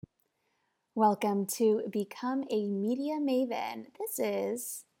Welcome to Become a Media Maven. This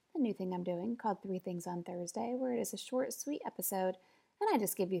is a new thing I'm doing called Three Things on Thursday, where it is a short, sweet episode, and I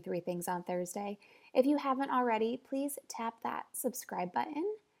just give you three things on Thursday. If you haven't already, please tap that subscribe button.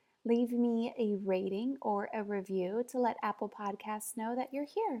 Leave me a rating or a review to let Apple Podcasts know that you're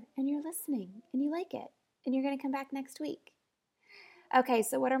here and you're listening and you like it and you're going to come back next week. Okay,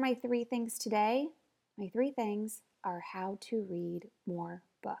 so what are my three things today? My three things are how to read more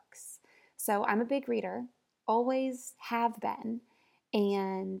books. So I'm a big reader, always have been,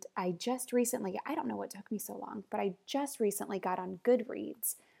 and I just recently, I don't know what took me so long, but I just recently got on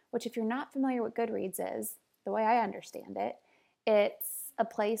Goodreads, which if you're not familiar with Goodreads is, the way I understand it, it's a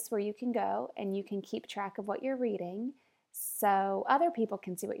place where you can go and you can keep track of what you're reading so other people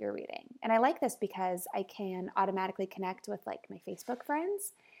can see what you're reading. And I like this because I can automatically connect with like my Facebook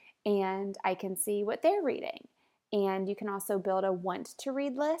friends and I can see what they're reading. And you can also build a want to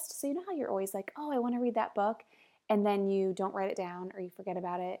read list. So you know how you're always like, oh, I want to read that book. And then you don't write it down or you forget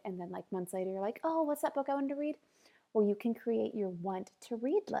about it. And then like months later, you're like, oh, what's that book I wanted to read? Well, you can create your want to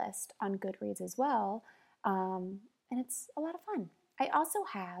read list on Goodreads as well. And it's a lot of fun. I also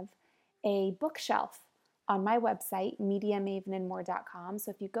have a bookshelf on my website, MediaMavenandMore.com.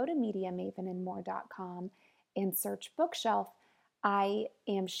 So if you go to MediaMavenandMore.com and search bookshelf, I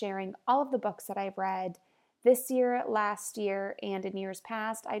am sharing all of the books that I've read this year, last year, and in years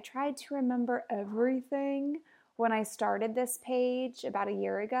past. I tried to remember everything when I started this page about a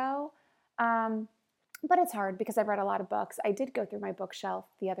year ago, but it's hard because I've read a lot of books. I did go through my bookshelf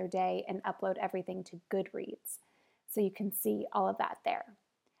the other day and upload everything to Goodreads, so you can see all of that there.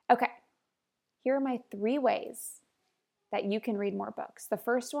 Okay, here are my three ways that you can read more books. The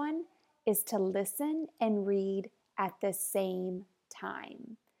first one is to listen and read at the same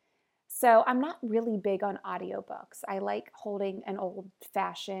time. So I'm not really big on audiobooks. I like holding an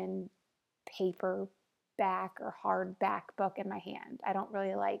old-fashioned paperback or hardback book in my hand. I don't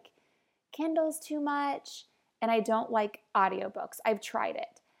really like Kindles too much, and I don't like audiobooks. I've tried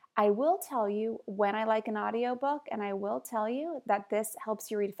it. I will tell you when I like an audiobook, and I will tell you that this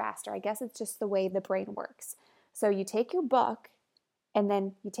helps you read faster. I guess it's just the way the brain works. So you take your book, and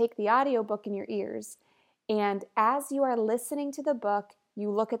then you take the audiobook in your ears, and as you are listening to the book, you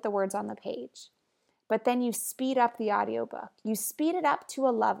look at the words on the page. But then you speed up the audiobook. You speed it up to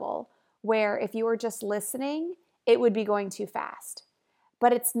a level where if you were just listening, it would be going too fast.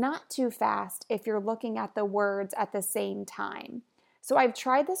 But it's not too fast if you're looking at the words at the same time. So I've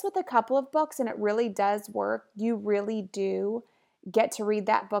tried this with a couple of books and it really does work. You really do get to read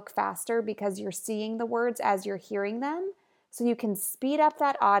that book faster because you're seeing the words as you're hearing them. So you can speed up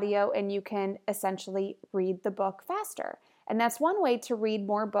that audio and you can essentially read the book faster. And that's one way to read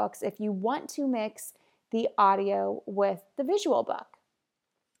more books if you want to mix the audio with the visual book.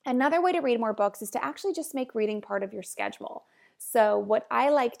 Another way to read more books is to actually just make reading part of your schedule. So what I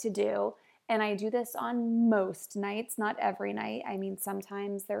like to do, and I do this on most nights, not every night. I mean,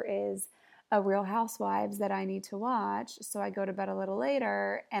 sometimes there is a Real Housewives that I need to watch, so I go to bed a little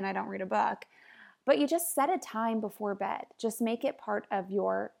later and I don't read a book. But you just set a time before bed. Just make it part of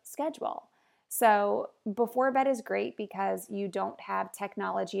your schedule. So before bed is great because you don't have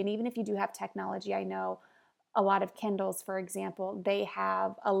technology. And even if you do have technology, I know a lot of Kindles, for example, they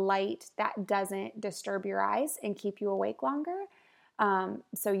have a light that doesn't disturb your eyes and keep you awake longer.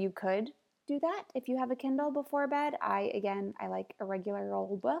 So you could do that if you have a Kindle before bed. I like a regular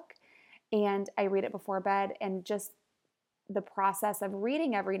old book and I read it before bed, and just the process of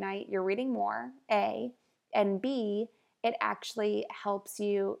reading every night, you're reading more, A, and B, it actually helps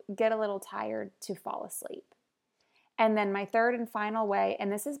you get a little tired to fall asleep. And then my third and final way,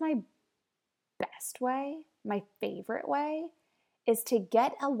 and this is my best way, my favorite way, is to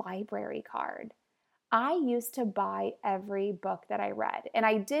get a library card. I used to buy every book that I read. And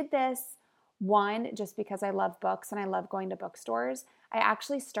I did this, one, just because I love books and I love going to bookstores. I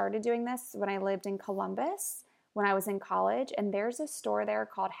actually started doing this when I lived in Columbus, when I was in college. And there's a store there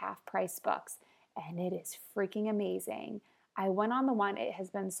called Half Price Books. And it is freaking amazing. I went on the one, it has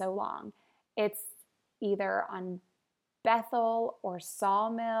been so long. It's either on Bethel or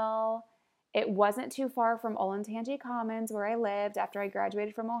Sawmill. It wasn't too far from Olentangy Commons where I lived after I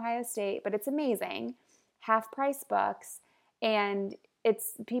graduated from Ohio State, but it's amazing. Half Price Books. And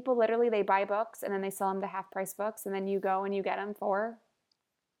it's people literally, they buy books and then they sell them to Half Price Books, and then you go and you get them for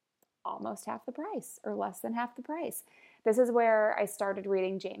almost half the price or less than half the price. This is where I started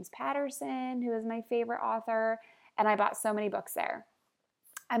reading James Patterson, who is my favorite author, and I bought so many books there.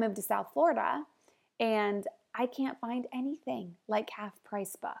 I moved to South Florida and I can't find anything like Half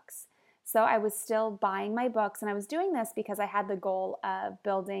Price Books. So I was still buying my books, and I was doing this because I had the goal of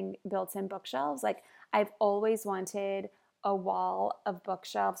building built-in bookshelves. Like, I've always wanted a wall of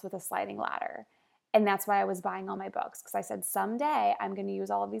bookshelves with a sliding ladder. And that's why I was buying all my books, because I said someday I'm going to use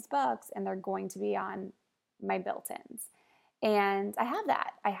all of these books and they're going to be on my built-ins. And I have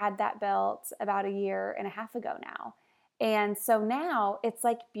that. I had that built about a year and a half ago now. And so now it's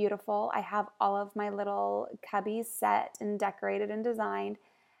like beautiful. I have all of my little cubbies set and decorated and designed,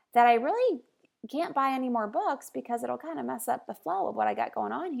 that I really can't buy any more books because it'll kind of mess up the flow of what I got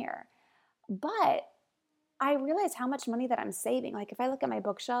going on here. But I realize how much money that I'm saving. Like, if I look at my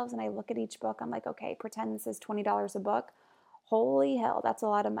bookshelves and I look at each book, I'm like, okay, pretend this is $20 a book. Holy hell, that's a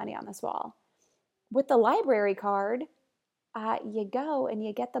lot of money on this wall. With the library card, you go and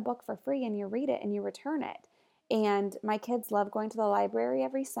you get the book for free and you read it and you return it. And my kids love going to the library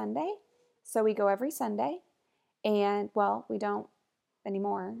every Sunday. So we go every Sunday. And, well, we don't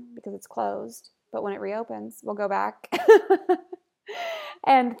anymore because it's closed. But when it reopens, we'll go back.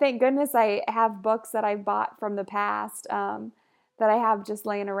 And thank goodness I have books that I bought from the past that I have just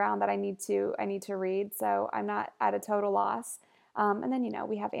laying around that I need to read. So I'm not at a total loss. And then,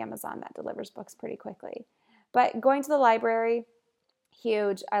 we have Amazon that delivers books pretty quickly. But going to the library,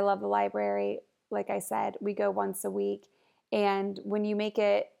 huge. I love the library. Like I said, we go once a week. And when you make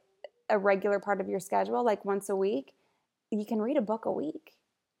it a regular part of your schedule, like once a week, you can read a book a week.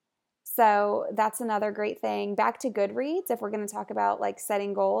 So that's another great thing. Back to Goodreads, if we're going to talk about like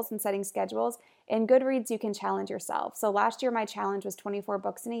setting goals and setting schedules. In Goodreads, you can challenge yourself. So last year, my challenge was 24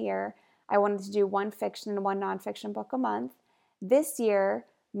 books in a year. I wanted to do one fiction and one nonfiction book a month. This year,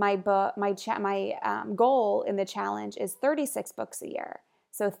 my goal in the challenge is 36 books a year.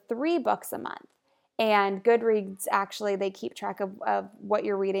 So 3 books a month. And Goodreads, actually, they keep track of what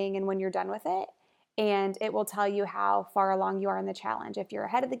you're reading and when you're done with it. And it will tell you how far along you are in the challenge. If you're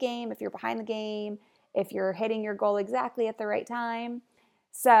ahead of the game, if you're behind the game, if you're hitting your goal exactly at the right time.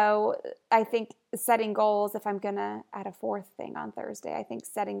 So I think setting goals, if I'm going to add a fourth thing on Thursday, I think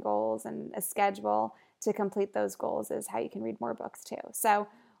setting goals and a schedule to complete those goals is how you can read more books too. So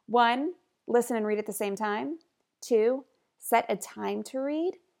 1, listen and read at the same time. 2, set a time to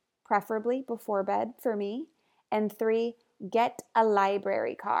read, preferably before bed for me. And 3, get a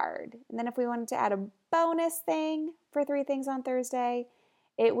library card. And then if we wanted to add a bonus thing for 3 things on Thursday,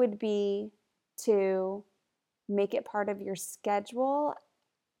 it would be to make it part of your schedule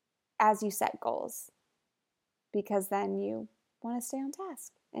as you set goals, because then you want to stay on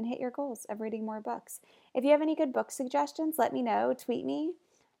task and hit your goals of reading more books. If you have any good book suggestions, let me know. Tweet me.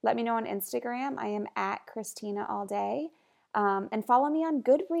 Let me know on Instagram. I am at Christina All Day. And follow me on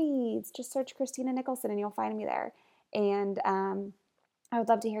Goodreads. Just search Christina Nicholson and you'll find me there. And I would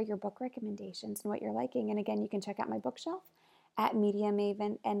love to hear your book recommendations and what you're liking. And again, you can check out my bookshelf at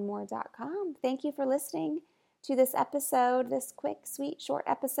MediaMavenandMore.com. Thank you for listening to this episode, this quick, sweet, short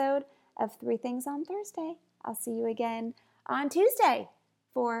episode of 3 Things on Thursday. I'll see you again on Tuesday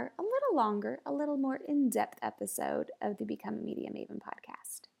for a little longer, a little more in-depth episode of the Become a Media Maven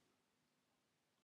podcast.